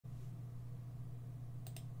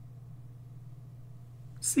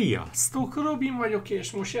Sziasztok, Robin vagyok,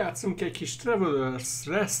 és most játszunk egy kis Travelers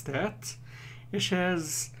Restet, és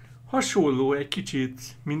ez hasonló egy kicsit,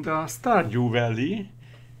 mint a Stardew Valley,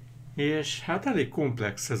 és hát elég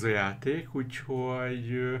komplex ez a játék,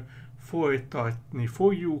 úgyhogy folytatni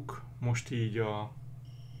fogjuk most így a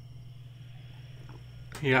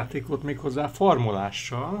játékot méghozzá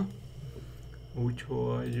farmolással,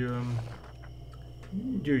 úgyhogy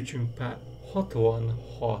gyűjtsünk pár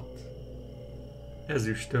 66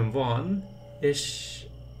 ezüstöm van, és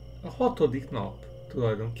a 6. nap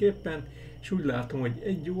tulajdonképpen, és úgy látom, hogy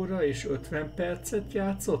 1 óra és 50 percet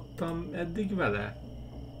játszottam eddig vele.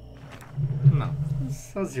 Na,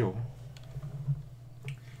 az jó.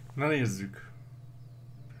 Na nézzük.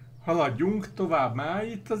 Haladjunk tovább már,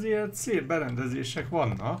 itt azért szép berendezések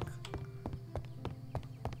vannak.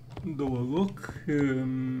 Dolgok.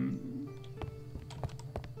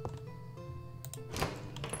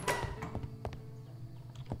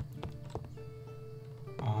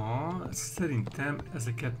 Szerintem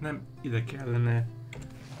ezeket nem ide kellene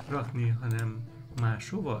rakni, hanem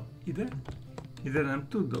máshova. Ide? Ide nem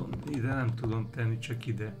tudom tenni, csak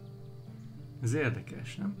ide. Ez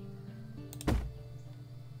érdekes, nem?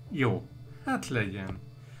 Jó, hát legyen.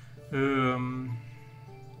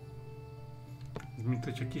 Ez mint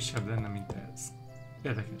hogyha kisebb lenne, mint ez.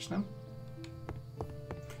 Érdekes, nem?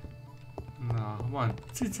 Na, van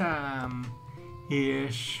cicám,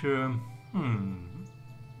 és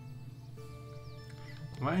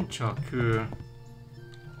Várj csak...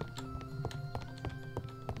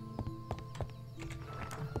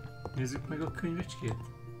 Nézzük meg a könyvecskét.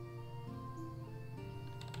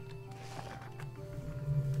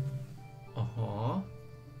 Aha.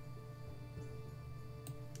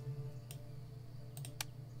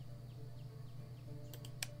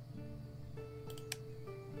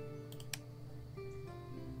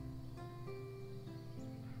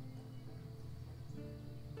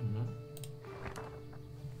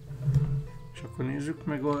 Akkor nézzük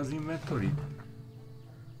meg az inventory-t.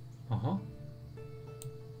 Aha.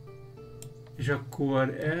 És akkor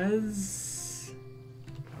ez...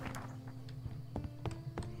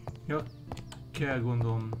 Ja, kell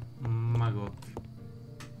gondolom magot.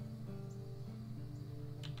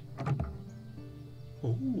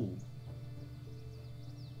 Oh.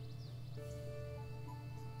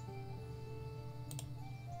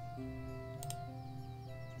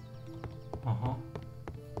 Aha.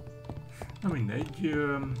 Na mindegy,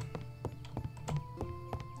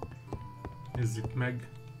 nézzük meg,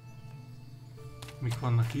 mik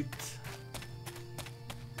vannak itt.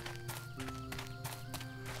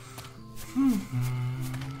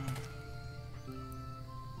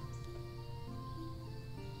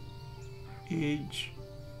 Így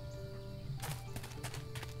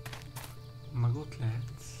magot lehet.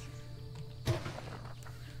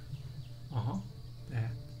 Aha,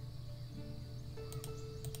 lehet.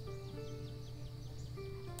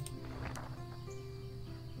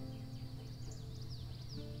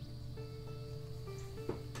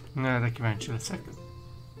 Na, erre kíváncsi leszek.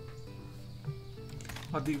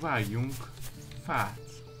 Addig vágjunk fát.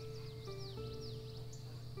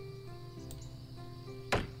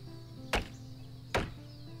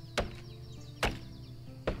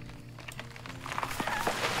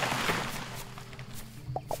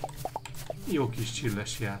 Jó kis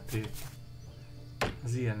csilles játék.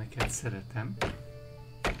 Az ilyeneket szeretem.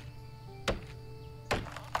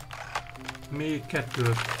 Még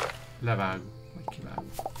 2 levágok. Kivágom.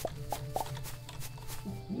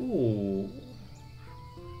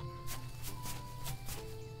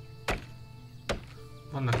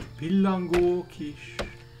 Vannak pillangók is.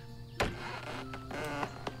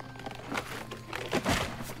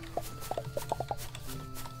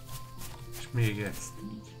 És még ezt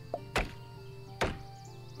így.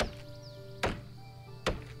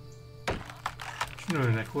 És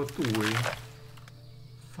nőnek ott új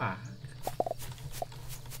fák.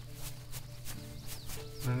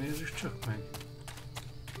 Na nézzük csak meg.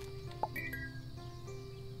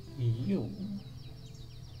 Jó.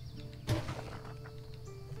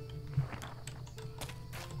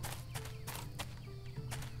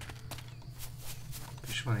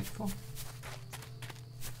 És van egy fa.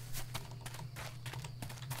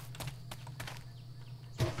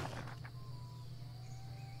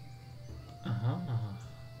 Aha.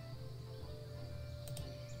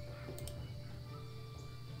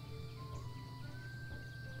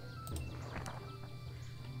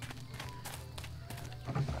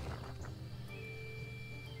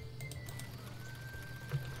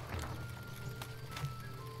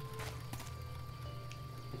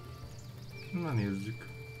 Na nézzük.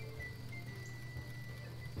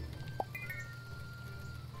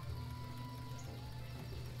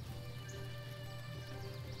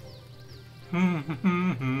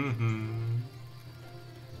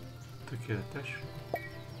 Tökéletes.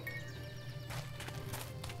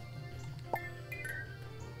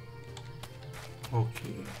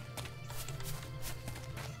 Oké.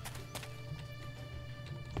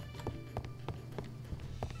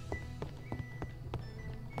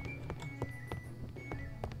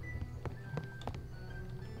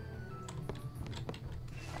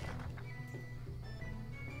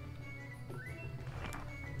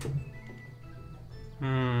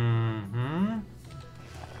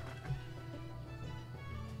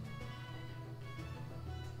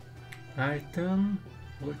 Item,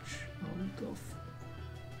 watch out of.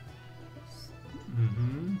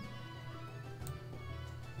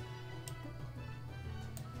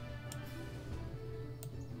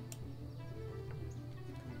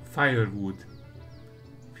 Firewood.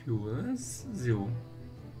 Fuel, ez jó.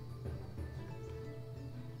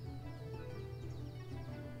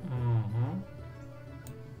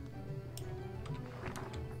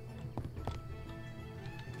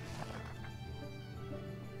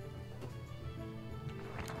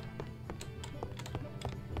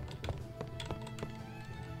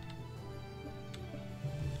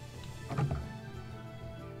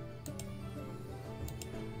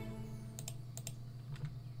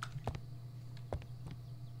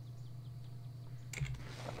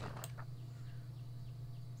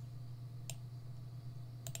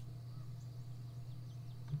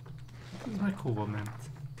 Ez meg hova ment?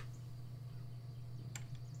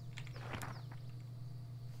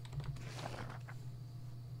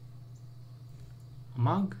 A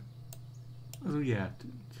mag? Az úgy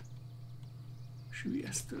eltűnt.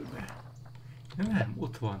 Sülyeztőbe. De nem,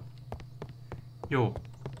 ott van. Jó.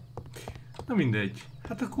 Na mindegy.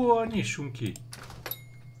 Hát akkor nyissunk ki.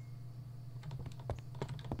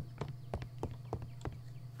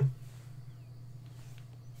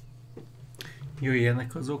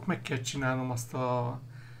 Jöjjenek azok, meg kell csinálnom azt a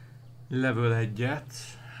level 1-et.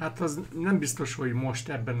 Hát az nem biztos, hogy most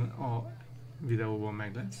ebben a videóban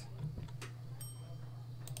meg lesz.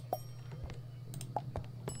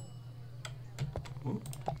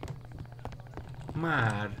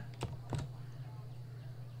 Már.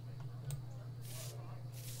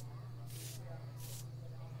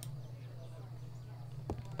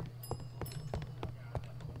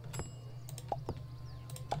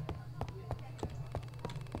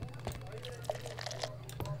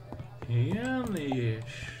 Igen,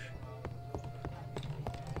 és...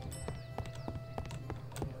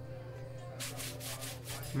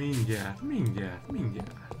 Mindjárt. Mindjárt.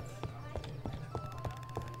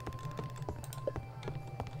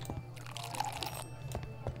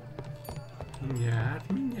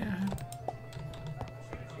 Mindjárt, mindjárt.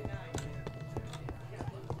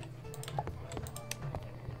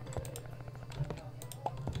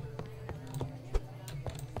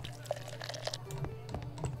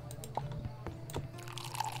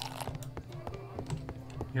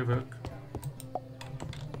 Jövök.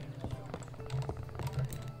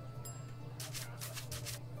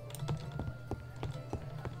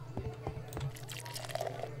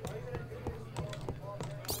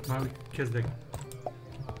 Már úgy kezdek.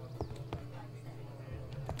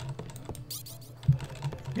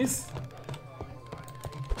 Hisz?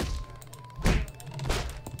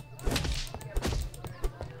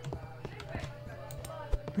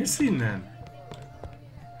 Hisz innen?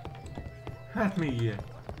 Hát még ilyen.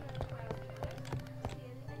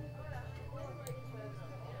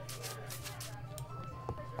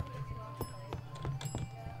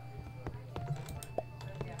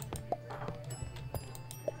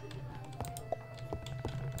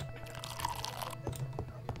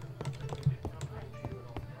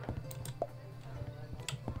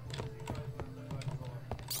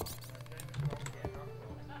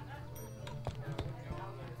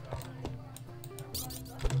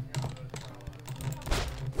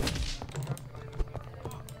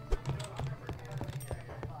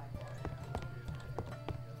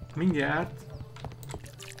 Mindjárt.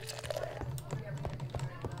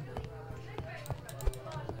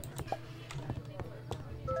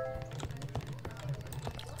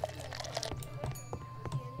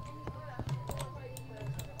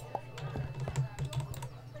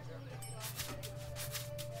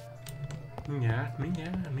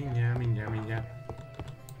 Mindjárt.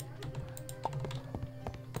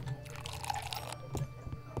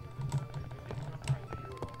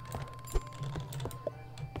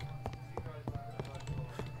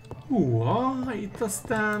 Itt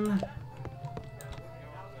aztán...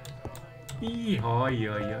 Jaj.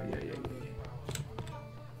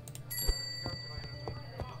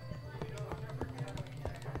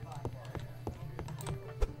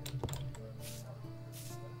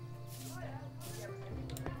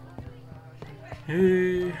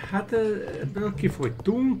 Hát ebből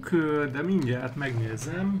kifogytunk, de mindjárt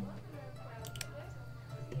megnézem.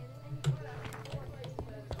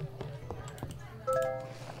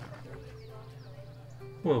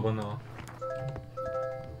 Hol van a...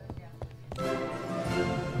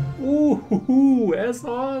 Ez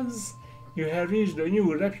az! You have reached a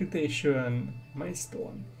new reputation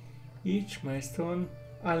milestone. Each milestone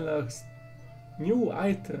unlocks new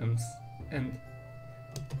items and...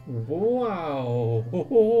 Wow!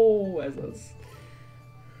 Ez az!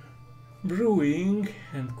 Brewing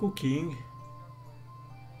and cooking.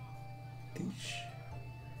 Teach.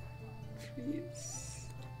 Trees.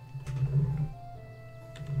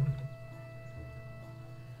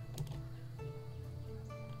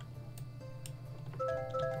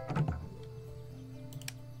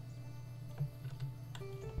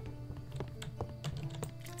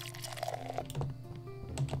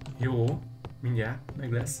 Jó, mindjárt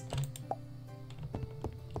meg lesz.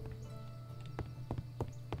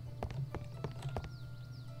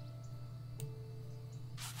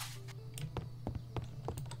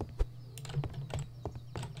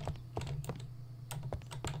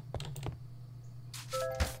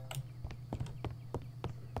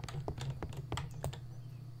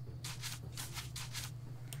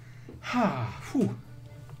 Fú,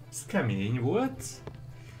 ez kemény volt.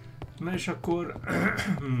 Na és akkor...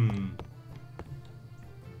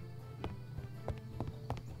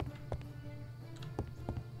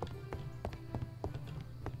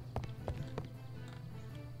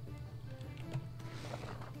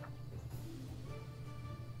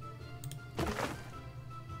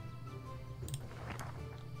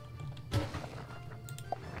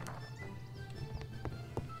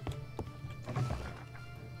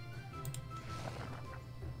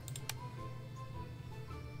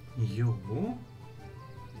 Jó.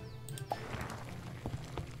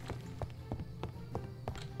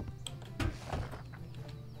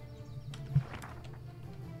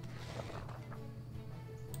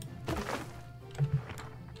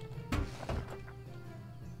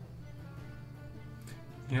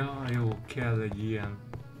 Ja, jó, kell egy ilyen.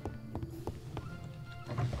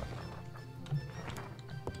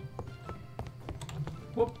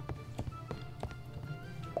 Hopp.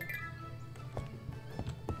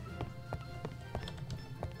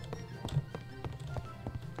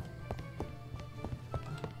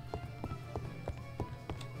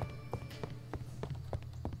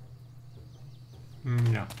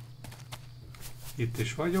 Ja. Itt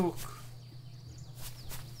is vagyok.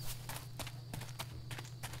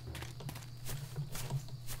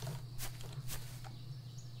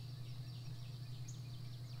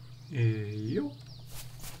 Jó.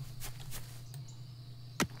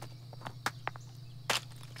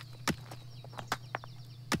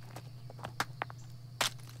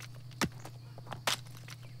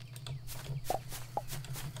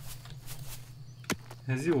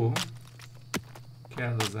 Ez jó.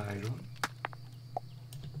 Kell az iron.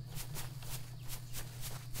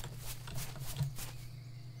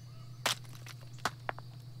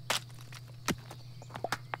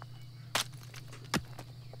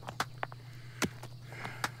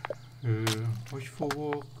 Hogy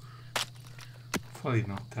fogok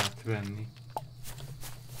falinattát venni?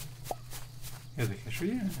 Érdekes,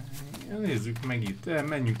 ugye? Nézzük meg itt,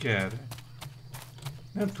 menjünk erre.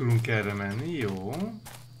 Nem tudunk erre menni, jó.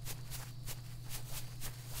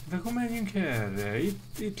 De akkor menjünk erre.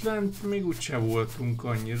 Itt lent még úgyse voltunk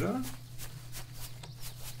annyira.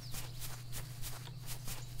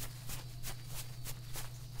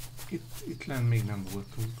 Itt lent még nem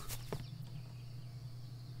voltunk.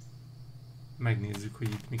 Megnézzük, hogy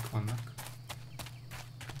itt mik vannak.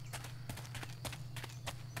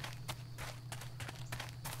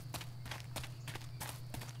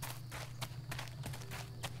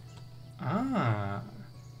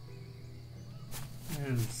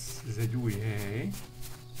 Ez egy új hely.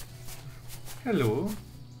 Hello!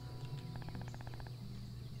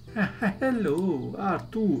 Hello!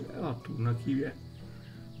 Arthurnak hívja.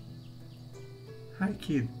 Hi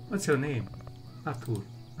kid, what's your name? Arthur.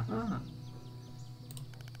 Aha.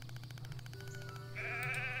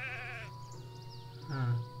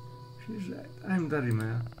 She's right. I'm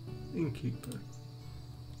Darimel, innkeeper.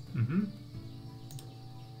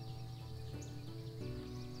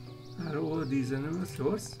 Are all these animals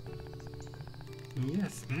yours?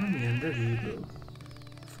 Yes, mommy and daddy will.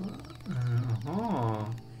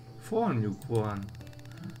 Aha, farmjuk van.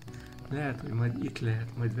 Lehet, hogy majd itt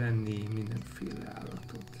lehet majd venni mindenféle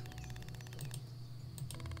állatot.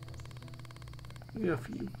 Ja,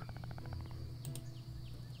 fiúk.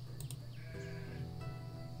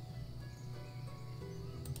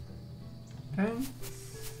 Thanks.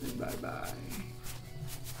 Bye bye.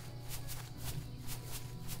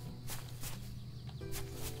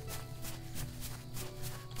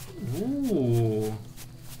 Ó.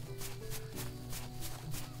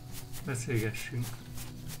 Beszélgessünk.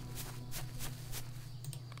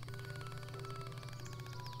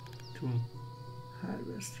 To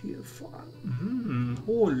Harvest Hill Farm.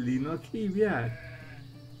 Hollynak hívják.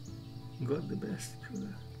 Got the best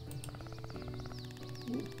killer.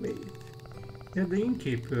 Oh, wait. Yeah, the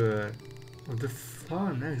innkeeper of the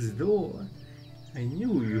farm next door. I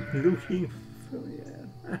knew you were looking familiar.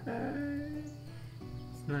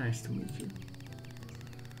 It's nice to meet you.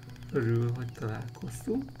 Örül, hogy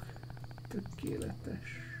találkoztunk. Tökéletes.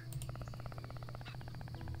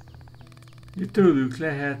 Tőlük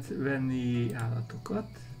lehet venni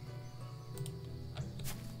állatokat.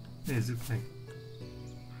 Nézzük meg.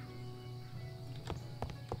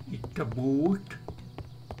 Itt a bót.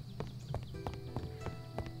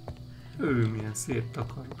 Ő milyen szép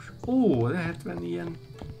takaros. Ó, lehet venni ilyen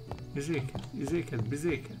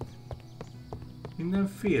bizéket.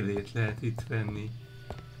 Mindenfélét lehet itt venni.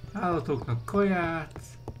 Állatoknak kaját.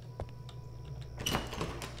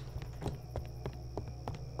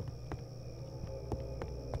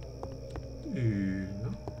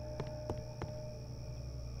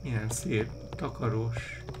 Milyen szép,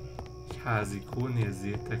 takaros házikó,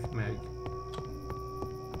 nézzétek meg.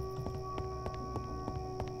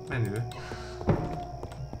 Menő.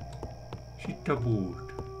 És itt a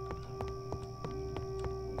búrt.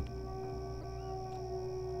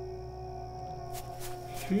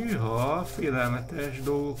 Hűha, félelmetes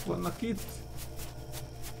dolgok vannak itt.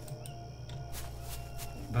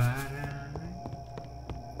 Bárány.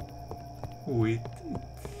 Ó, itt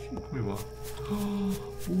mi van?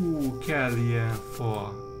 Kell ilyen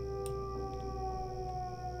fa.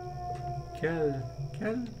 Kell.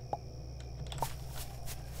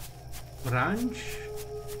 Orancs.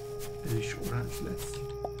 Ez is orancs lesz.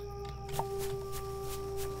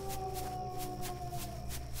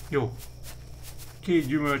 Jó. 2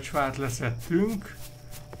 gyümölcsfát leszettünk.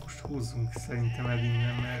 Most húzzunk szerintem el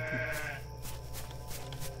innen, mert itt...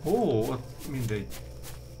 Ó, ott mindegy.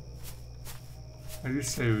 Majd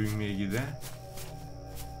visszajövünk még ide.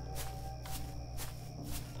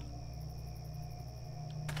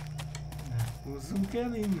 Húzzunk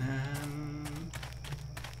el innen.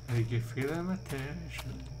 Eléggé félelmetes.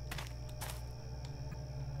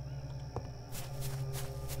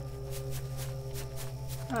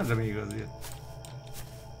 Hát de még azért.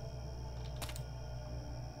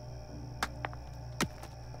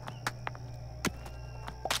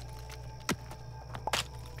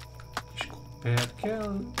 És kopper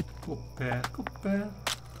kell. Kopper.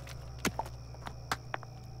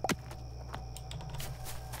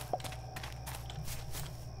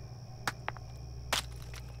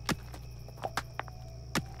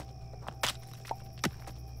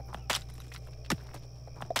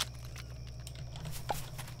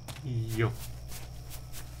 Jó.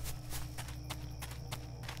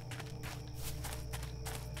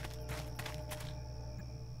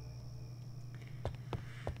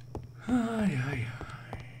 Ajajaj.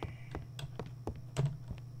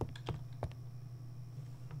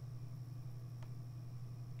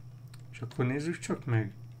 És akkor nézzük csak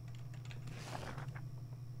meg.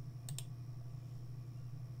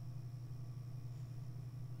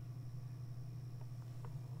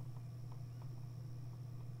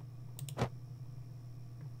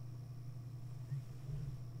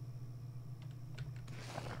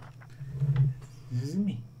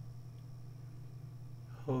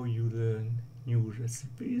 How you learn new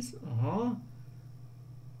recipes. Aha.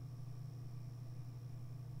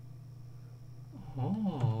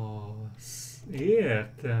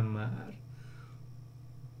 Értem már.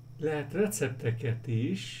 Lehet recepteket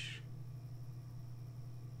is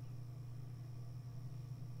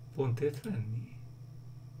pontért venni.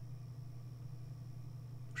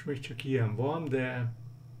 Most még csak ilyen van, de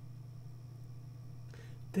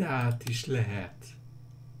teát is lehet.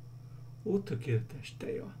 Ó, tökéletes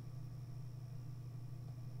teja.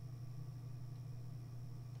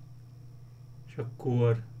 És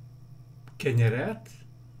akkor kenyeret.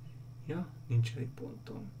 Ja, nincs elég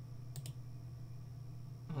pontom.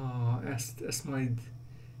 Ezt majd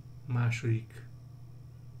második.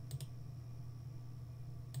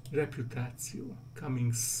 Reputáció.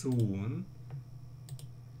 Coming soon.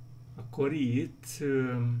 Akkor itt...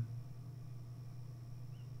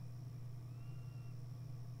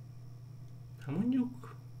 ha mondjuk...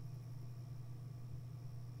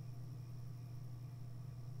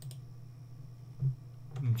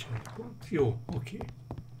 nincs egy pont. Jó, oké.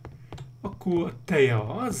 Akkor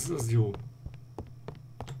teja, az jó.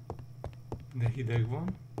 De hideg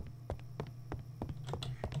van.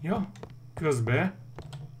 Ja, közben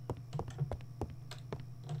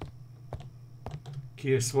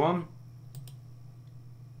kész van.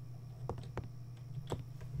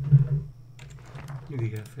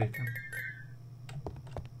 Mindig elfejtem.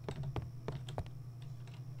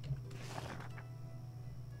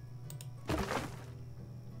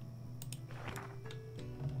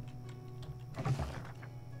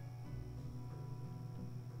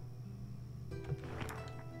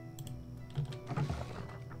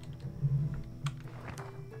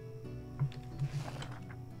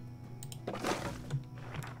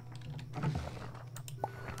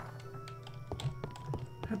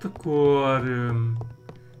 Hát akkor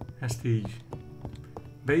ezt így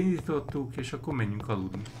beindítottuk, és akkor menjünk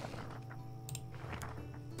aludni.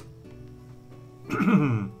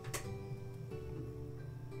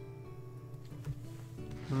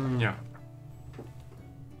 Ja.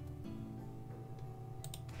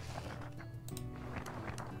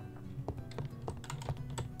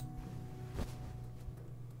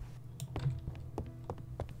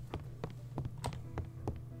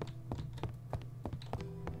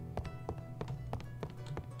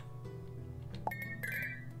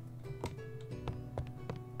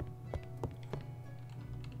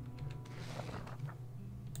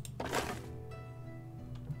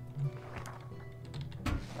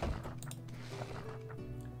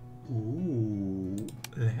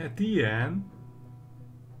 Lehet ilyen?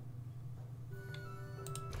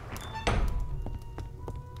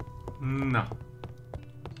 Na.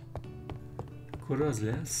 Akkor az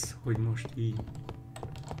lesz, hogy most így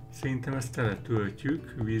szerintem ezt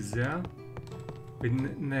teletöltjük vízzel,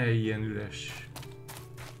 hogy ne ilyen üres.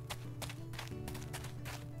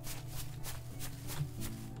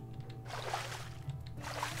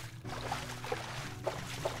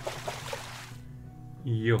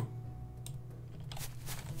 Jó.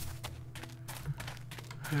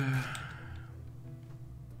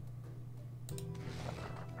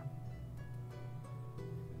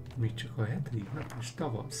 Még csak a 7. nap és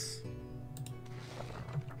tavasz.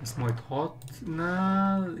 Ez majd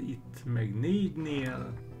 6-nál, itt meg 4-nél.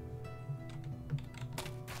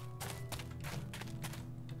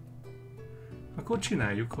 Akkor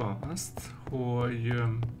csináljuk azt, hogy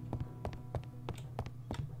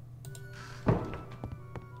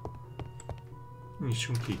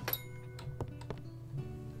nyissunk ki.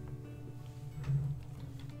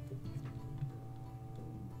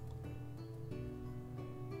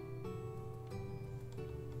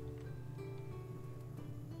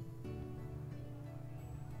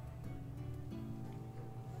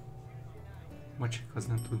 Macsik az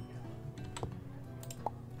nem tud.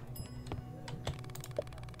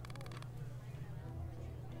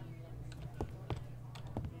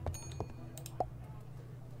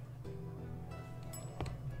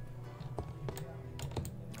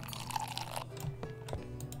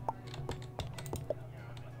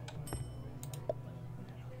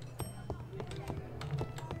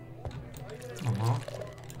 Aha.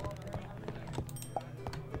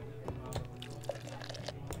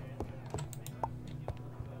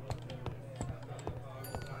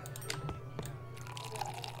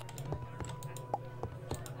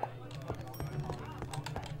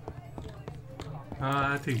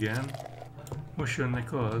 Hát igen, most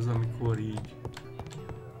jönnek az, amikor így.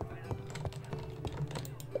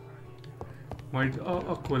 Majd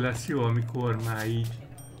akkor lesz jó, amikor már így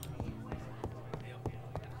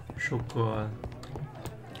sokkal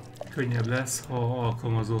könnyebb lesz, ha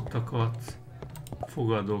alkalmazottakat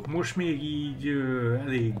fogadok. Most még így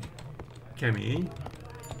elég kemény.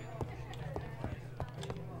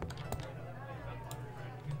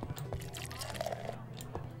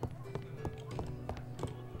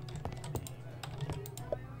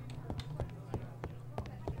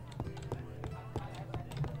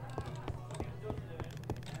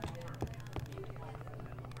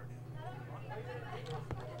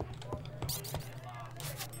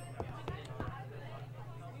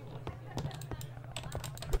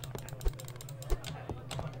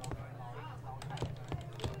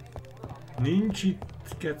 Nincs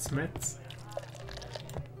itt kecmec.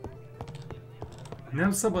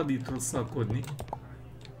 Nem szabad itt rosszalkodni.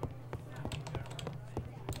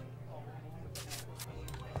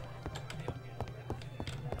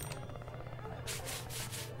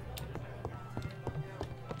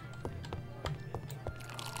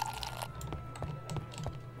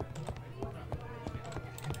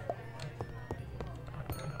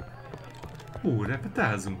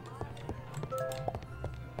 Repetázunk.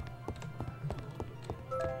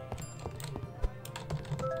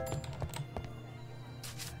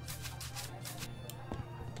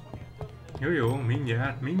 Jó,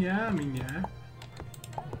 mindjárt. Mindjárt. Mindjárt,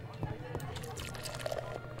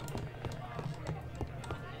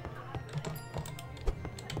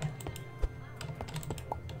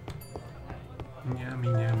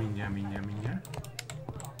 mindjárt.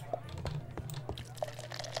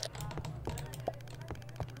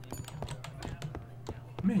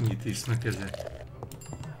 Mennyit isznak ezek?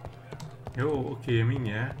 Jó, oké,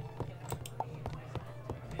 mindjárt.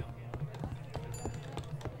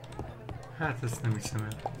 Hát ezt nem hiszem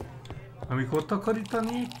el. Amikor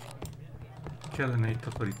takarítanék, kellene egy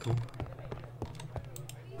takarító.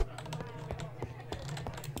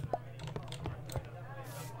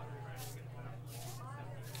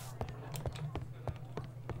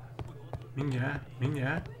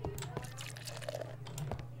 Mindjárt.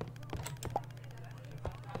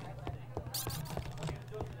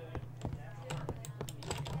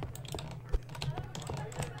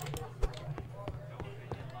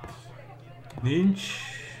 Nincs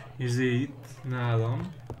itt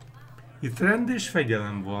nálam. Itt rend és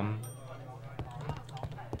fegyelem van.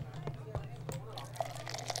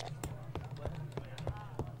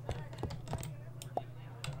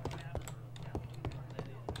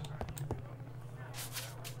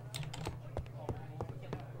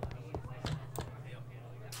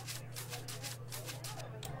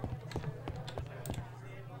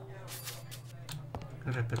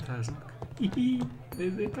 Repetáznak. Hihi,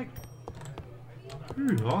 nézzétek!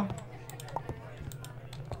 Hűha!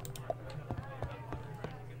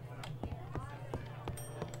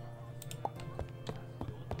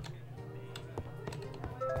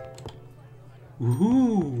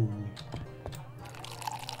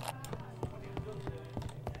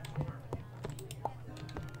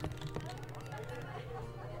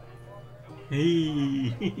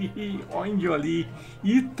 Hé, angyali,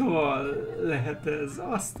 ital lehet ez,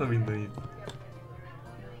 azt a mindenit.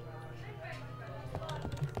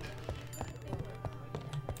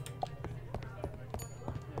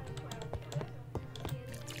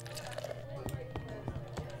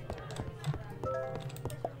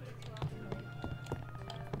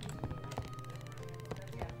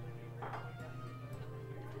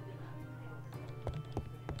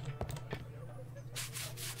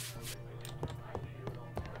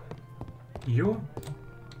 Jó.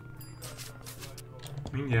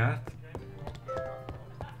 Mindjárt.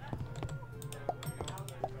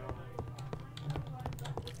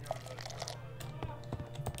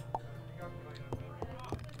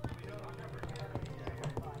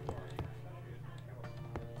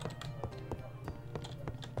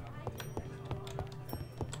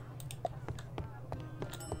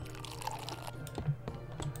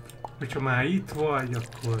 Hogyha már itt vagy,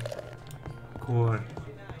 akkor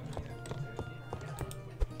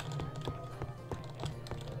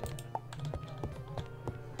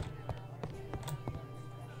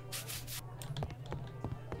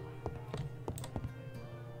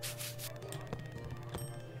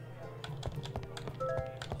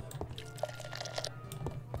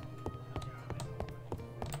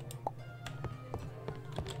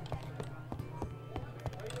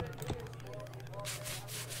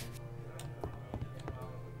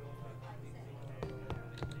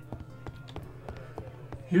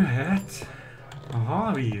jöhet.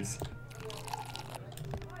 Aha, víz.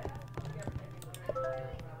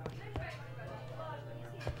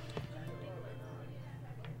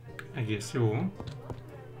 Egész jó.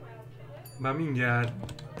 Bár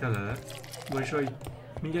mindjárt tele lett. Vagyis, hogy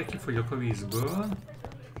mindjárt kifogyok a vízből.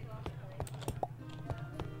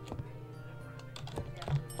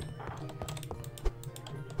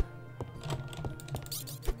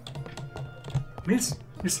 Mész?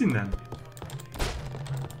 Mész innen?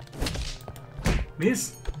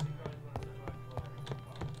 Mész?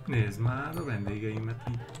 Nézd már a vendégeimet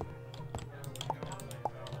így.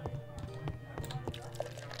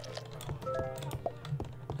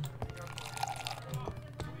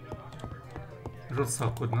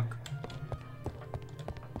 Rosszalkodnak.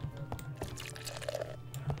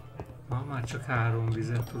 Már csak 3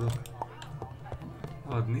 vizet tudok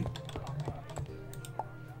adni.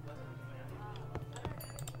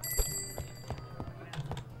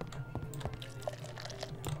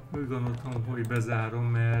 Úgy gondoltam, hogy bezárom,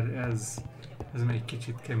 mert ez még egy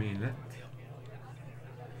kicsit kemény lett.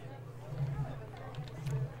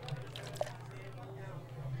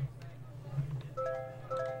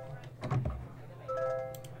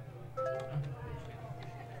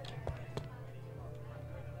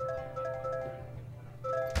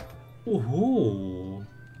 Ohó!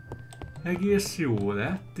 Egész jó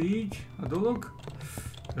lett így a dolog.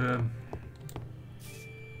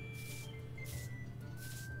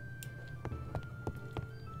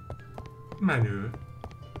 Menő.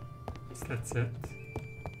 Ez tetszett.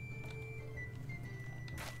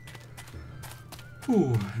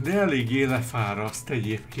 Hú, de eléggé lefáraszt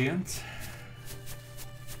egyébként.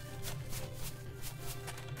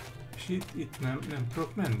 És itt nem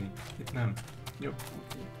tudok menni? Itt nem. Jó,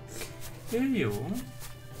 oké. Jó.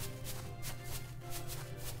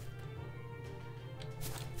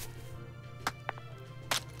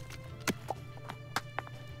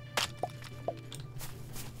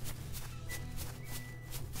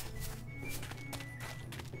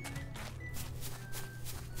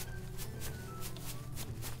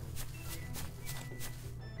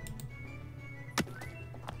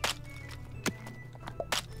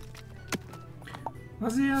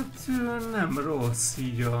 Azért nem rossz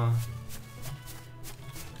így a...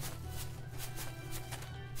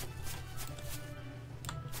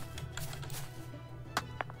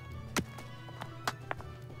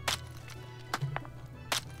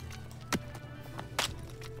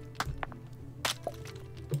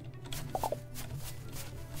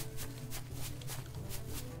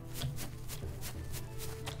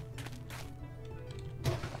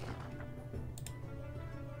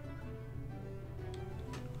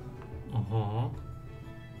 Aha.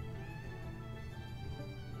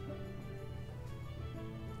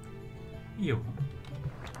 Jó.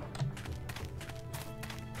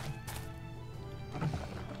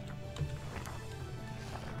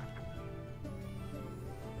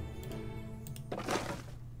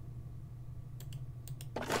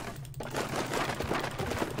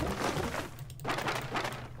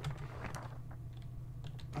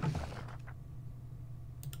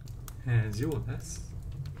 Ez jó lesz.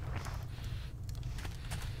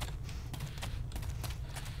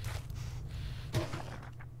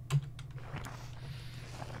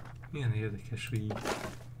 Milyen érdekes, hogy így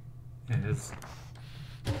ez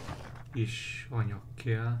is anyag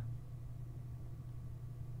kell.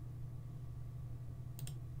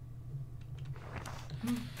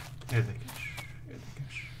 Érdekes,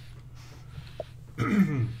 érdekes.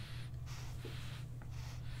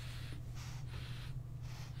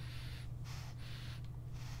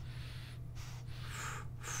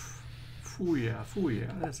 Fújjál,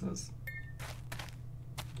 fújjál, ez az.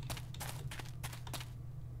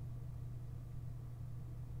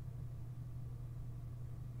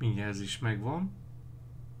 Mindjárt ez is megvan.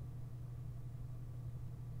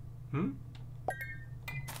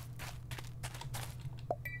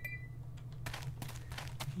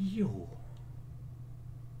 Jó.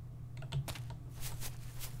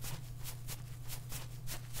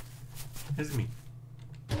 Ez mi?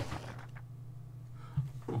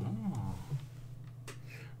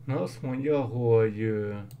 Na azt mondja, hogy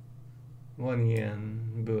van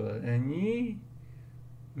ilyenből ennyi.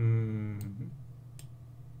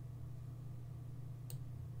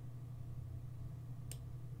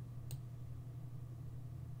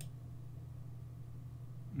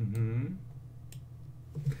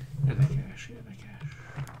 Érdekes, érdekes.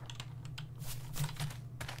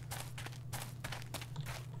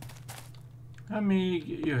 Hát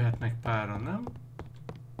még jöhetnek páran, nem?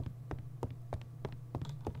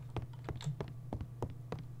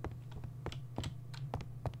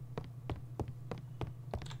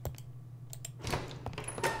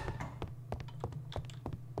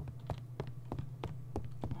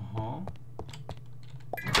 Aha.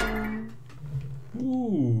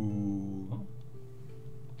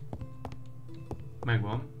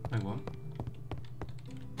 Megvan, megvan.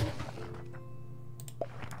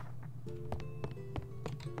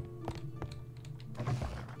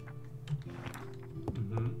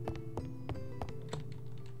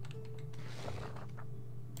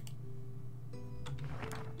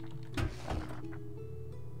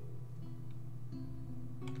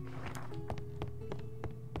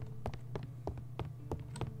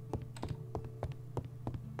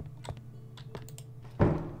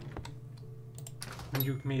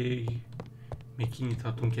 Mondjuk még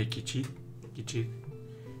kinyithatunk egy kicsit.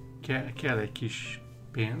 Kell egy kis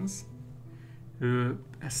pénz.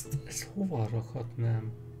 Ezt hova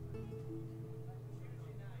rakhatnám?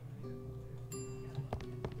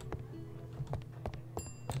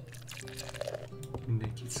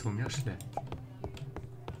 Mindenki szomjas lett.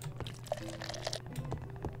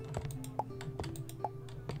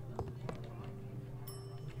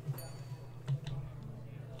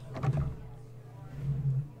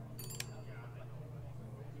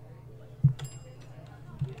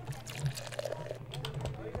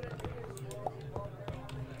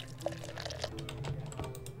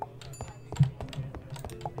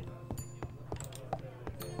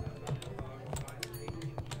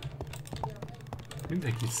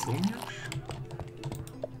 Mindenki szomjas?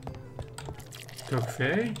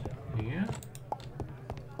 Tökfej. Igen.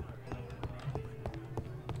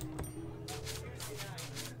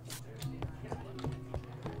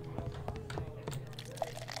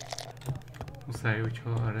 Muszáj, hogyha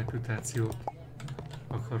a reputációt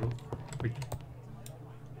akarok, hogy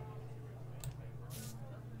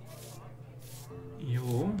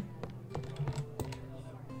jó.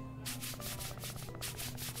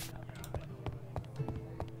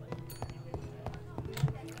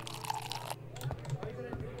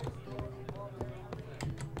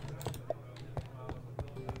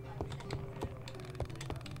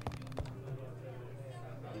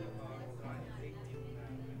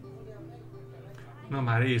 Na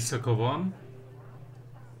már éjszaka van.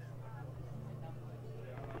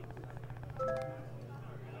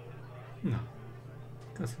 Na,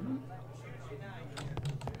 köszönöm.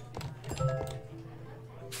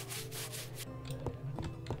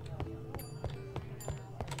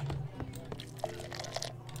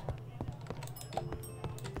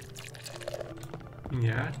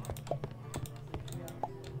 Mindjárt.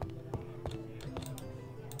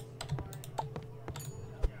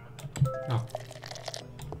 Na.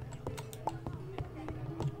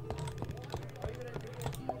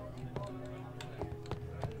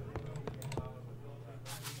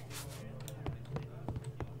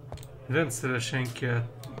 Rendszeresen kell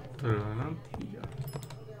törölnöm. Igen.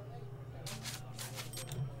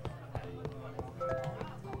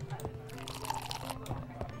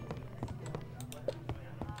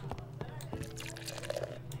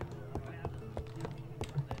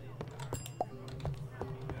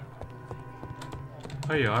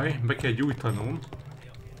 Ajaj, be kell gyújtanom.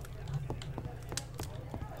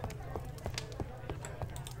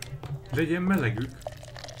 Legyen melegük.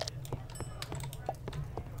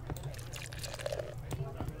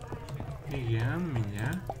 Igen,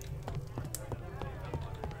 mindjárt.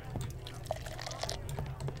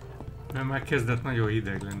 Mert már kezdett nagyon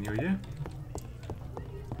hideg lenni, ugye?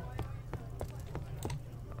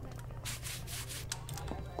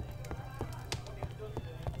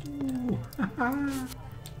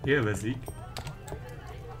 Élvezik.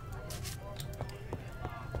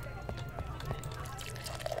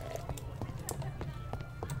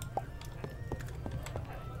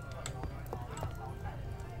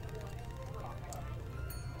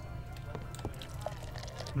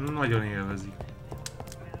 Nagyon élvezik.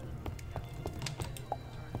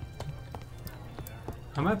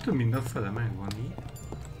 Ha már több minden fele megvan így.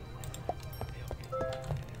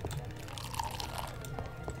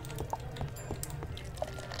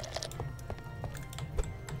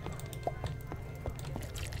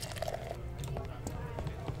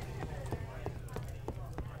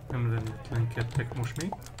 Nem lennétlenkedtek most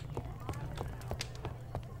még.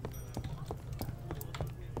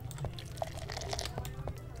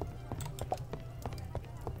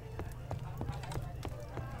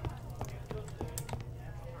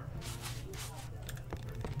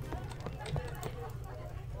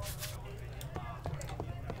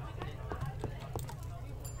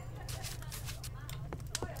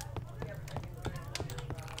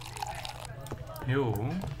 Jó.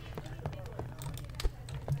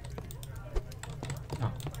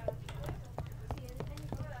 Na.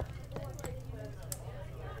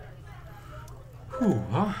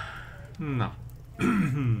 Húha. Na.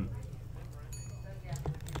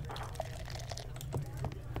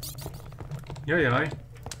 Jajjaj.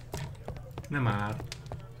 Nem már.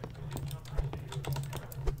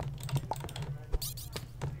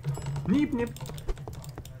 Nyip, nyip.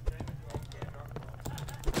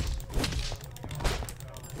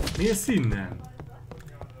 Mész innen?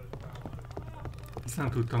 Ezt nem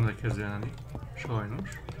tudtam lekezelni, sajnos.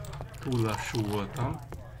 Túl lassú voltam.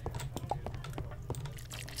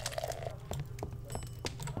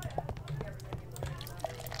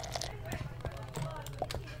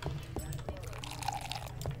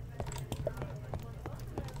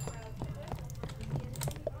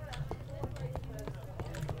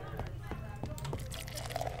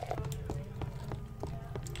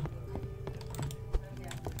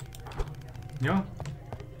 Ja.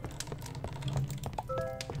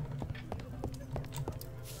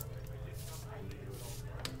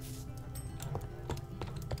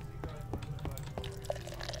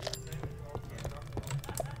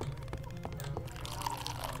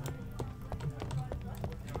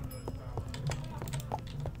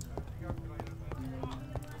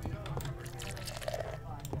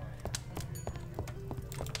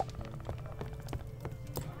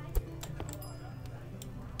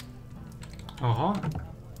 Aha.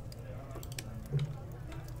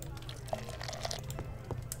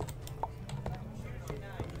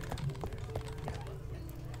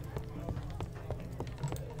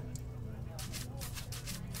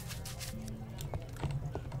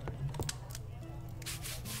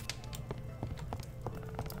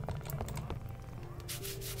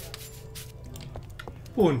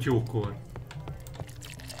 Pont jókor.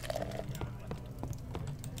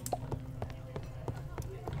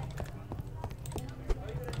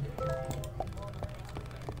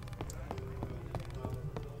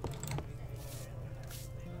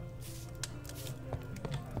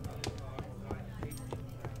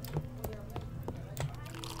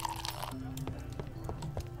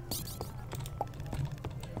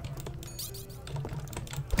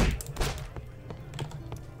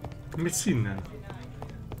 Mit innen?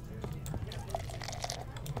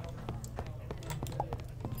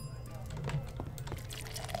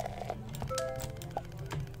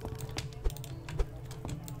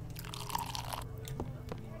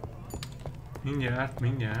 Mindjárt,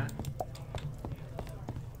 mindjárt.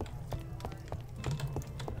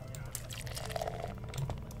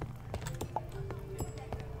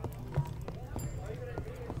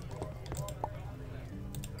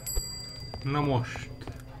 Na most.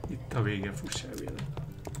 Itt a vége, fuss el vele.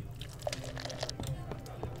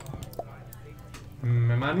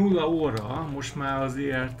 Mert már 0 óra, most már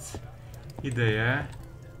azért ideje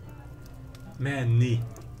menni.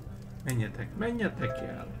 Menjetek, menjetek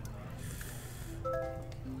el.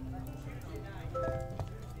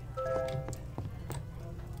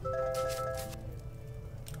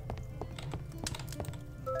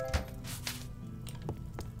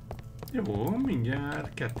 Jó,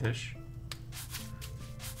 mindjárt 2-es.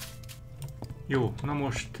 Jó, na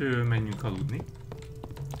most menjünk aludni.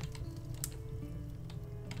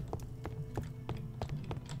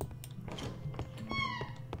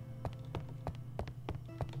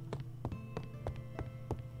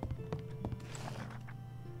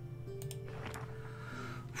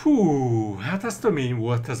 Fú, hát ez tömény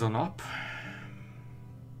volt ez a nap.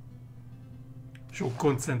 Sok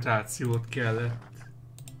koncentrációt kellett.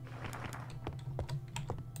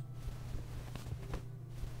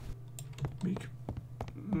 Még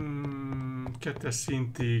 2-es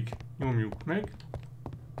szintig nyomjuk meg.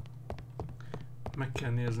 Meg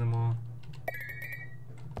kell néznem a...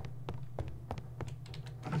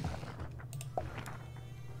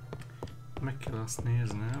 Meg kell azt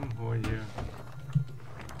néznem, hogy...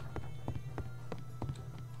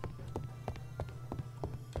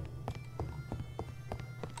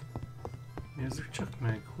 Nézzük csak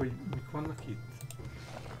meg, hogy mik vannak itt.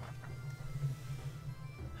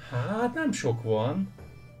 Hát nem sok van.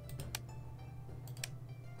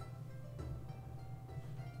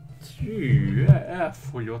 Hű,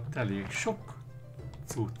 elfogyott elég sok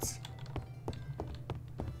cucc.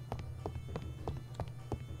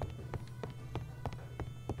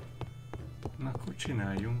 Na akkor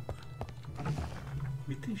csináljunk.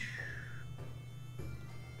 Mit is?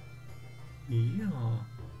 Ja.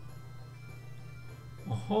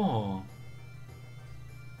 Aha.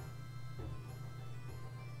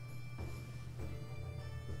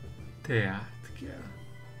 Teát kell.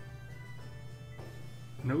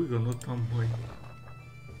 Na úgy gondoltam, hogy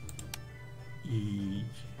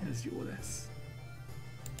így, ez jó lesz.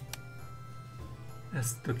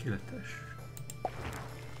 Ez tökéletes.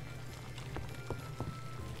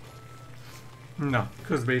 Na,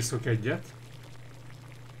 közbe iszok egyet.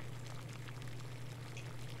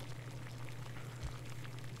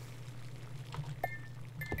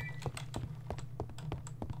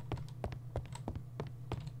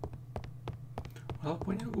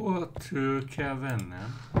 Alapanyagot kell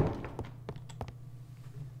vennem.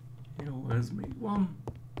 Jó, ez még van.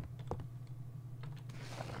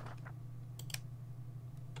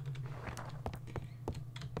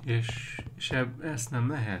 És ezt nem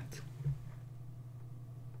lehet.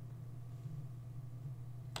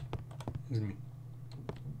 Ez mi?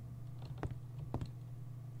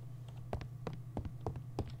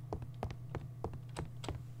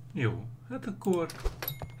 Jó, hát akkor...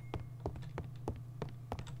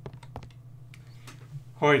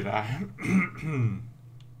 Hajrá!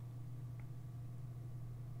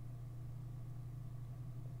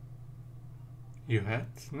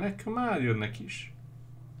 Jöhetnek, már jönnek is.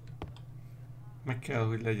 Meg kell,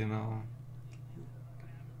 hogy legyen a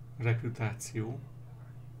reputáció.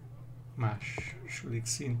 Második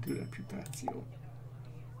szintű reputáció.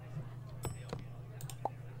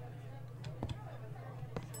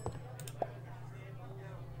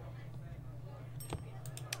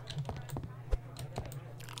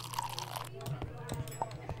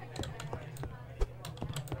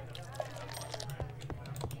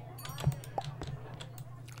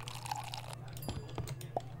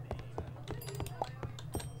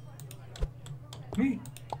 Mi?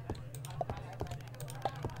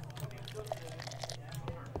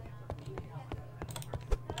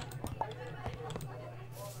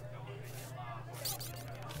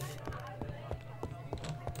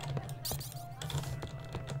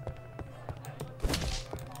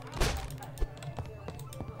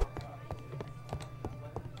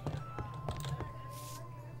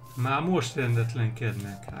 Már most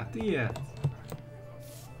rendetlenkednek. Hát ilyet.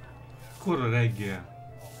 Kora reggel.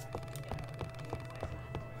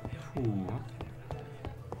 Hú.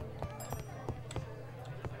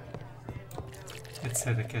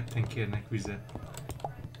 Egyszerre ketten kérnek vizet.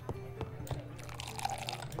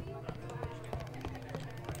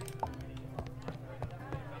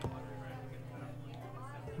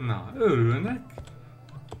 Na, örülnek.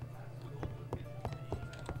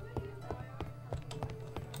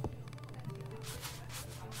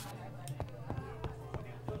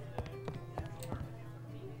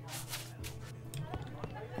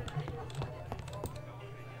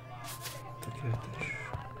 Tökéletes.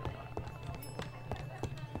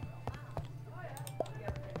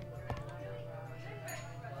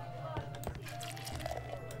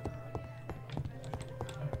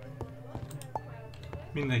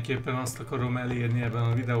 Mindenképpen azt akarom elérni ebben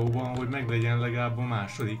a videóban, hogy meglegyen legalább a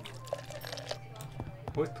második.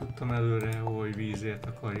 Hogy tudtam előre, hogy vízért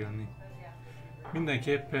akar jönni?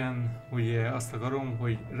 Mindenképpen ugye azt akarom,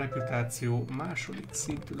 hogy reputáció második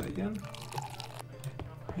szintű legyen.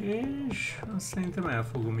 És azt szerintem el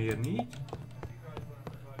fogom érni így.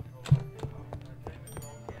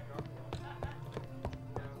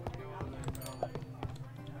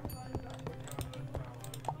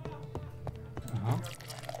 Aha.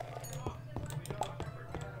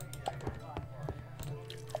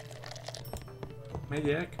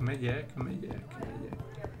 Megyek.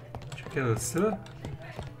 Csak először.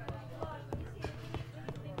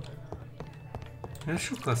 Ez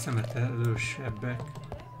sokkal szemetelősebbek.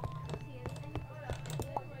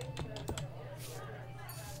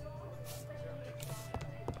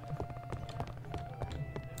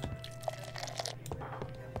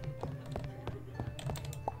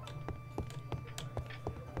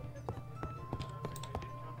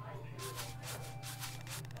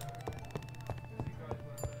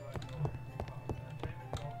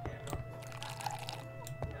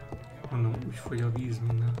 Mondom, úgy fogy a víz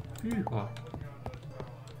minden. Hűha!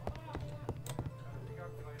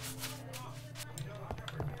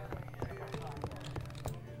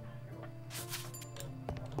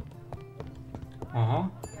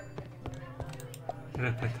 Aha.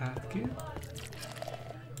 Repetált ki.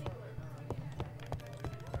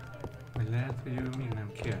 Vagy lehet, hogy ő még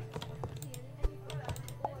nem kért.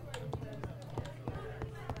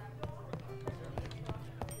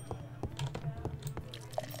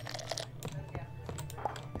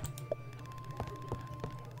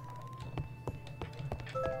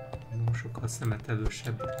 Sokkal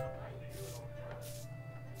szemetelősebb.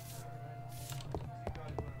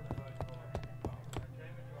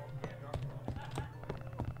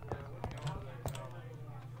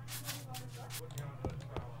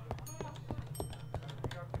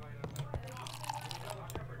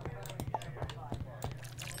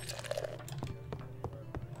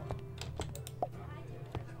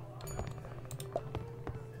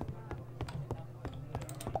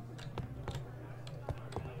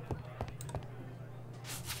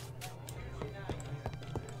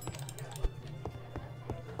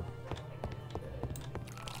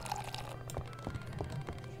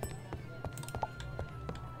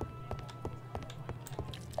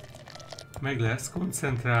 Meg lesz,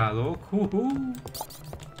 koncentrálok. Hú-hú.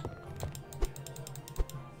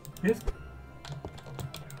 Miért?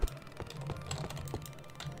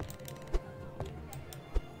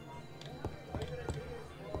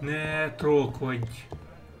 Ne trollkodj!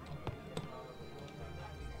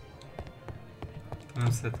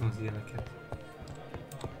 Nem szeretem az ilyeneket.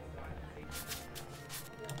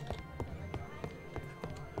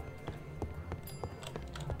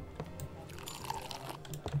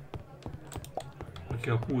 Aki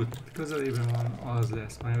a pult közelében van, az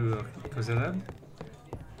lesz, majd ő a közelebb.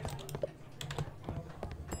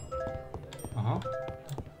 Aha.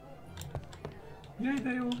 Jaj, de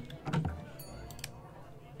jó!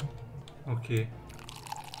 Oké.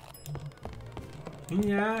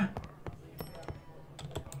 Mindjárt!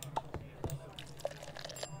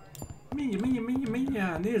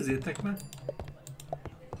 Mindjárt, nézzétek meg!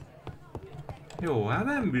 Jó, hát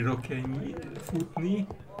nem bírok ennyi futni.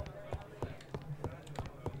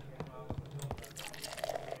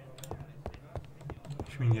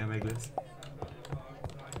 És mindjárt meg lesz.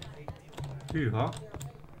 Hűha!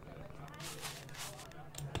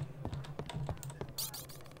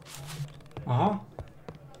 Aha!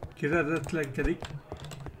 Kiredetlenkedik.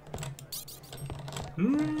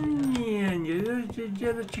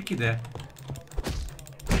 Gyere csak ide!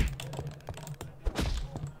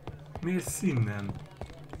 Mész innen?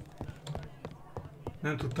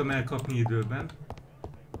 Nem tudtam elkapni időben.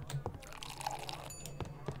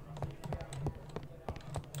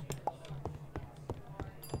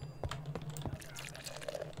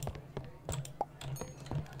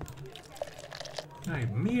 Jaj,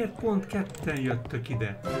 miért pont ketten jöttök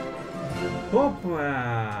ide?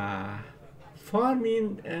 Hoppá!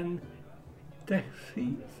 Farming and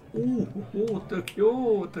taxis. Tök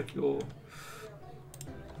jó, tök jó.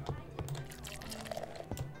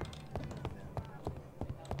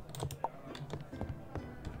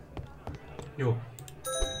 Jó.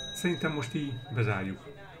 Szerintem most így bezárjuk.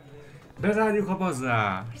 Bezárjuk a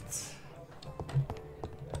bazárt.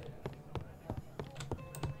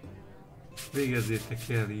 Végezzétek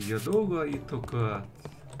el így a dolgaitokat.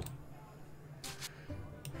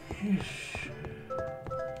 És...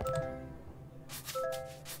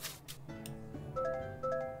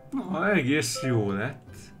 Na, egész jó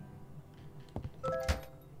lett.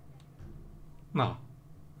 Na,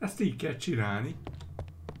 ezt így kell csinálni.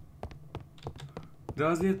 De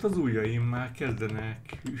azért az ujjaim már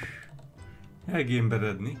kezdenek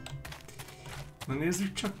elgémberedni. Na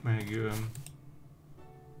nézzük csak meg.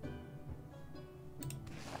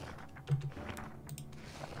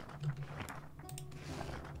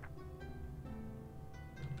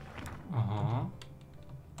 Aha.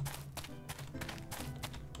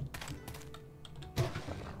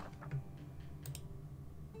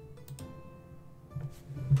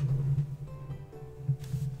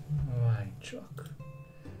 Várj csak.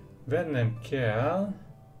 Vennem kell...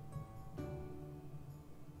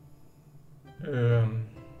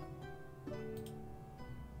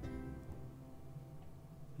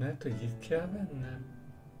 Lehet, hogy itt kell vennem?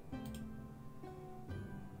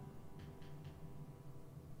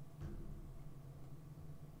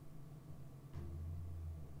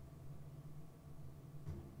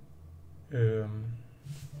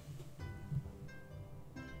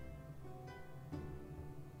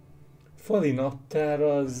 Fali naptár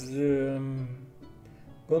az...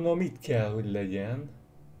 gondolom itt kell, hogy legyen.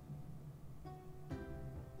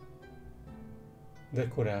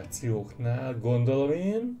 Dekorációknál, gondolom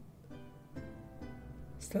én.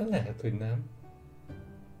 Aztán lehet, hogy nem.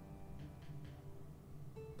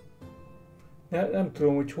 Nem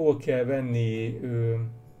tudom, hogy hol kell venni...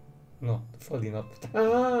 na, fali naptár.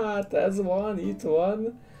 Hát ez van, itt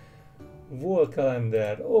van. Wall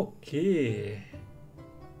calendar, oké.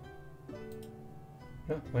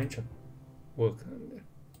 Ja, majd csak wall calendar.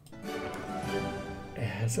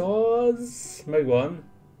 Ez az, megvan.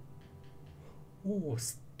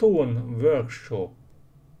 Stone workshop.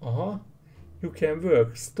 Aha. You can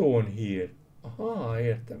work stone here. Aha,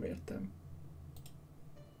 értem.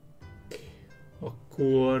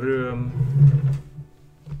 Akkor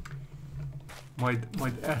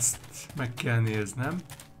majd ezt meg kell néznem.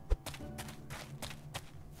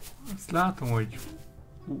 Azt látom, hogy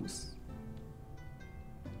 20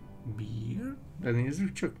 beer, de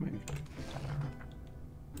nézzük csak meg.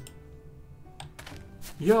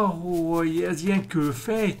 Ja, hogy ez ilyen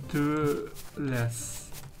kőfejtő lesz.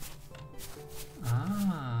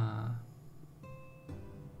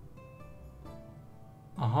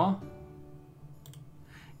 Aha.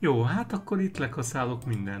 Jó, hát akkor itt lekaszálok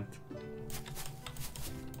mindent.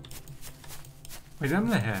 Vagy nem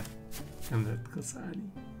lehet? Nem lehet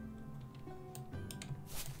kaszálni.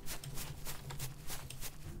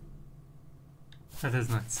 Hát ez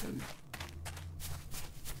nagyszerű.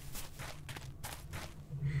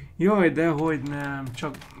 Jaj, dehogy nem,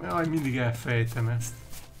 csak jaj, mindig elfejtem ezt.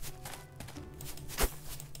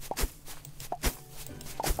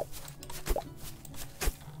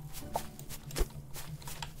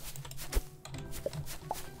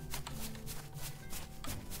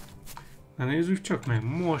 Na nézzük csak meg,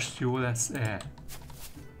 most jó lesz-e?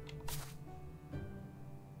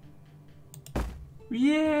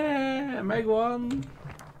 Yeah! Megvan!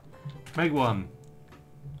 Megvan!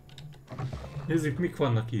 Nézzük, mik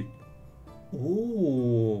vannak itt.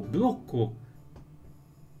 Ó, blokkok!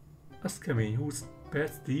 Az kemény, 20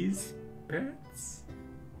 perc, 10 perc.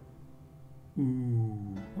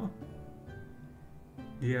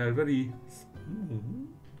 Yeah, very...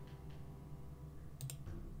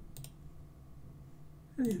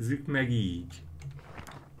 Nézzük meg így.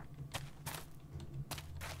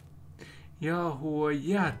 Ja, hogy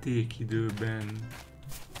játékidőben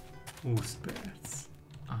 20 perc.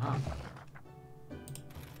 Aha.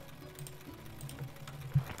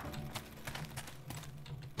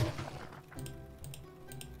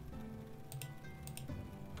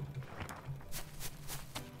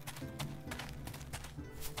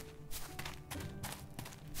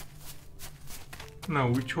 Na,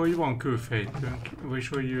 úgyhogy van kőfejtőnk, vagyis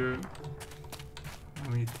hogy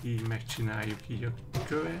amit így megcsináljuk így a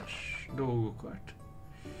köves dolgokat.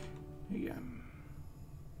 Igen.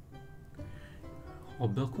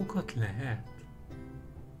 Ablakokat lehet?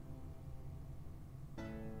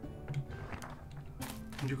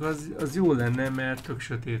 Mondjuk az jó lenne, mert tök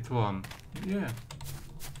sötét van. Ugye?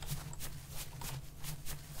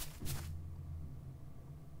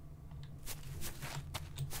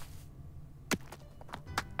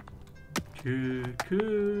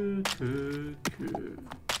 Kő.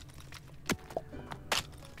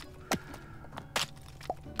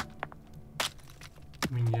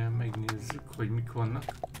 Mindjárt megnézzük, hogy mik vannak.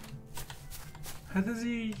 Hát ez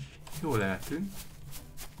így jól eltűnt.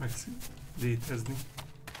 Megszűnt létezni.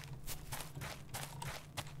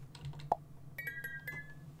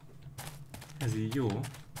 Ez így jó.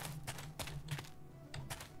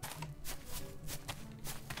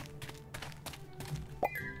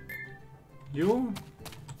 Jó.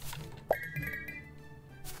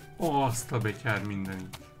 Azt a betyár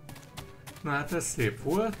mindenit. Na hát ez szép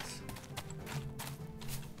volt.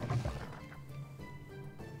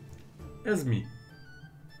 Ez mi?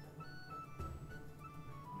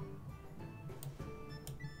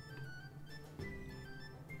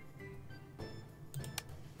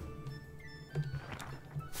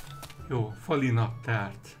 Jó, fali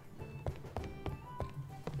naptárt.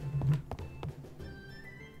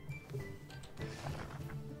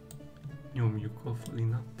 Nyomjuk a fali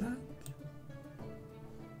naptárt.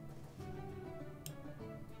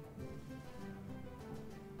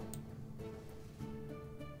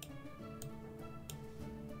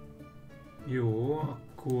 Jó,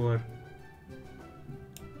 akkor...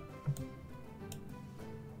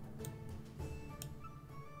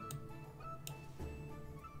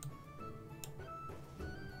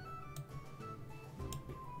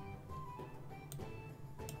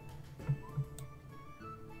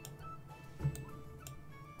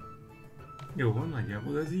 Jó,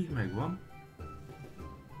 nagyjából ez így megvan.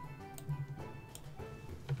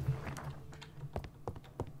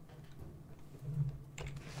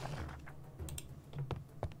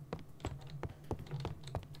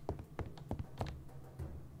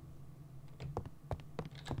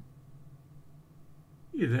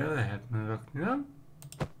 Ide lehetne rakni, nem?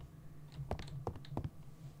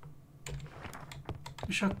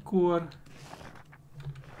 És akkor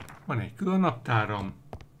van egy külön naptáram.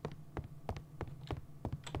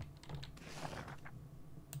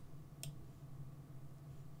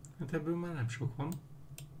 Hát ebből már nem sok van.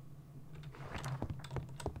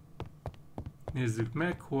 Nézzük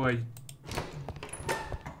meg, hogy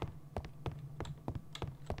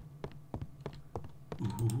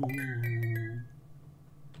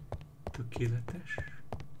tökéletes.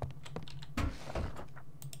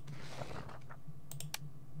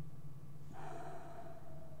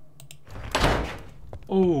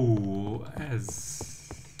 Ó, ez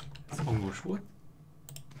hangos volt.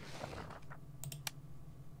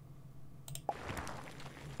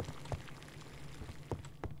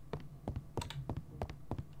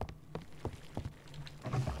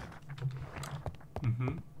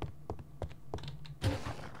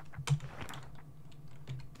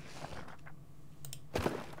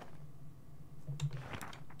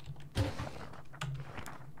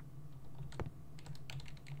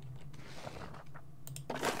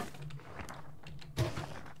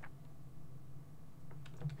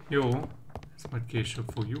 Jó, ezt majd később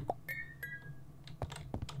fogjuk.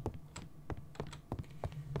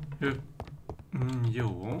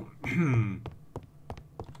 Jó.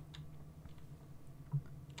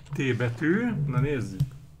 T betű, na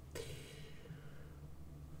nézzük.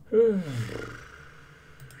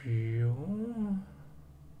 Jó.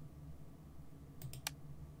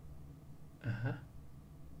 Aha.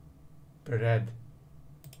 Bread.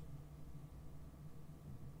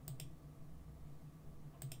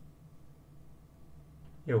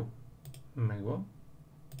 Jó, megvan.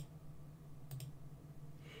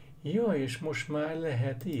 Ja, és most már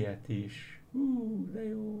lehet ilyet is. De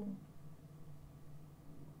jó.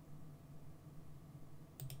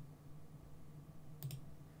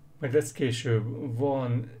 Majd ez később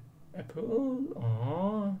van Apple.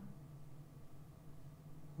 Aha.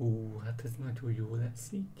 Hát ez nagyon jó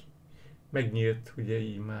lesz így. Megnyílt ugye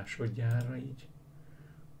így másodjára így.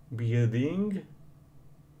 Building.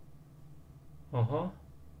 Aha.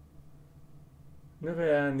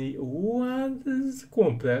 Növelni. Hát ez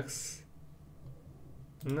komplex.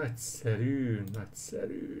 Nagyszerű,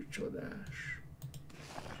 csodás.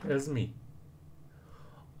 És ez mi?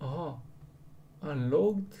 Aha.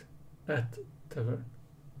 Unlocked at tavern.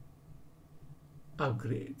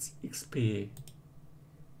 Upgrades. XP.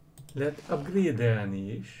 Lehet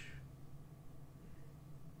upgrade-elni is.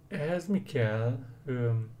 Ehhez mi kell?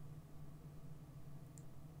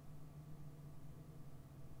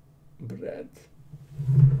 Bread.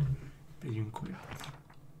 Vegyünk olyat.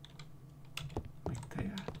 Meg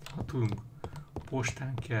teját. Ha tudunk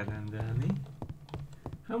postán kell rendelni.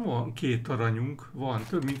 Hát van 2 aranyunk, van,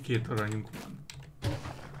 több mint 2 aranyunk van.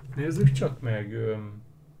 Nézzük csak meg.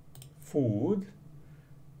 Food.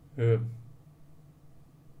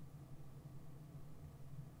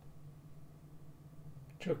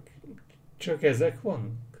 Csak ezek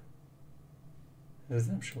vannak? Ez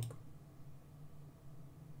nem sok.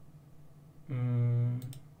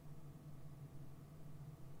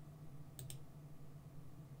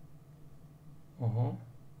 Aha.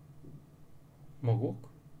 Magok.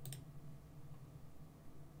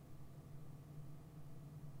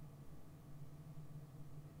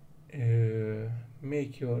 Make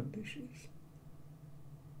your dishes.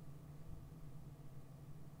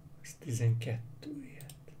 Ez 12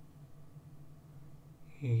 ilyet.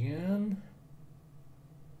 Igen.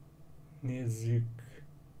 Nézzük.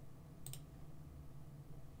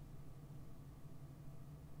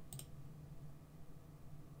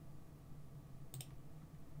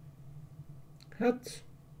 Hát,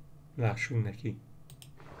 lássunk neki.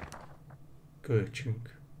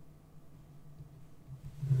 Költsünk.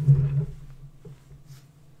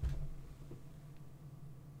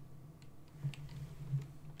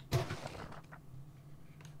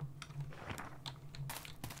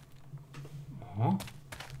 Aha.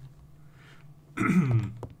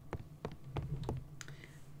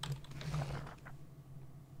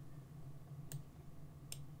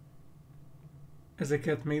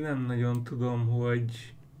 Ezeket még nem nagyon tudom,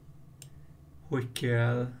 hogy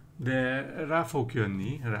kell, de rá fog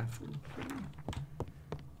jönni,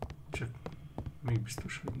 Csak még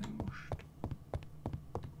biztos, hogy nem most.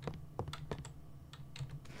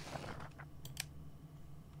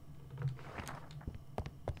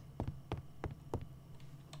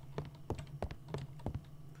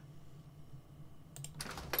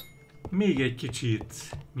 Még egy kicsit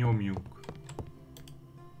nyomjuk.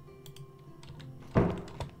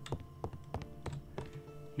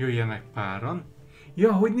 Jöjjenek páran.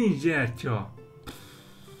 Ja, hogy nincs gyertya.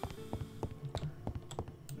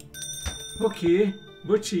 Oké,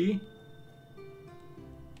 bocsi.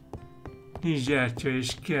 Nincs gyertya,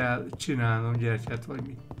 és kell csinálnom gyertyát, vagy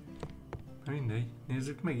mit. Na mindegy,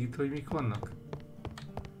 nézzük meg itt, hogy mik vannak.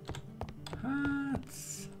 Hát...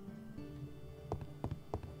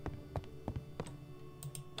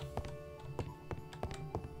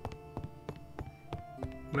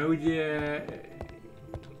 Mert ugye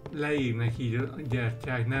leégnek így a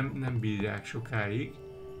gyertyák, nem bírják sokáig.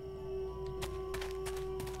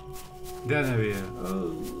 De nevél.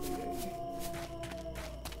 Oh.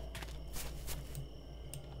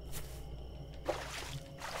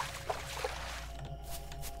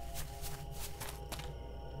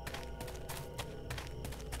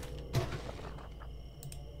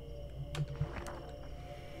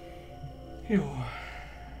 Jó.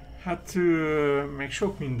 Hát még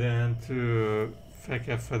sok mindent fel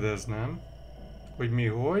kell fedeznem, hogy mi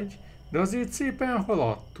hogy, de azért szépen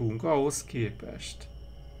haladtunk ahhoz képest,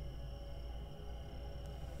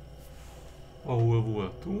 ahol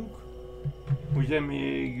voltunk. Ugye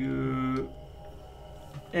még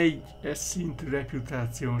egy szintű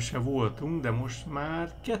reputáción se voltunk, de most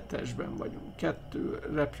már 2-esben vagyunk, 2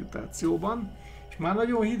 reputációban, és már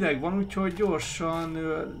nagyon hideg van, úgyhogy gyorsan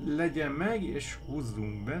legyen meg, és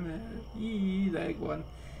húzzunk be, mert hideg van.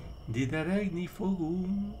 Dideregni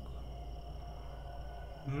fogunk.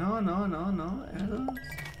 Na, ez az.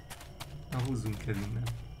 Na, húzzunk el innen.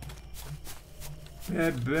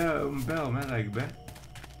 Be a melegbe.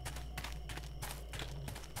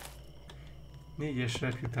 4-es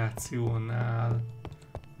reputációnál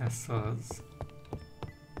lesz az.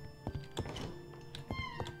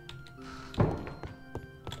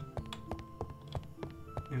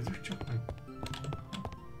 Nézzük csak meg.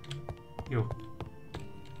 Jó.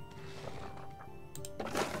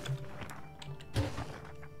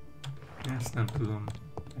 Ezt nem tudom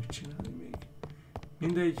megcsinálni még.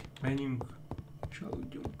 Mindegy, menjünk és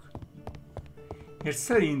aludjunk. És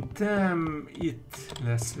szerintem itt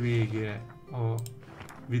lesz vége a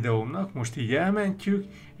videómnak. Most így elmentjük,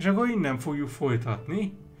 és akkor innen fogjuk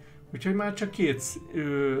folytatni. Úgyhogy már csak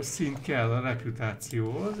 2 szint kell a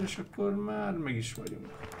reputációhoz, és akkor már meg is vagyunk.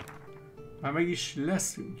 Már meg is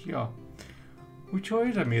leszünk, ja.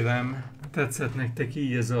 Úgyhogy remélem tetszett nektek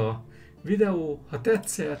így ez a videó. Ha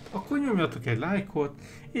tetszett, akkor nyomjatok egy lájkot,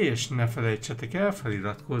 és ne felejtsetek el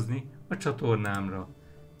feliratkozni a csatornámra.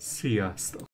 Sziasztok!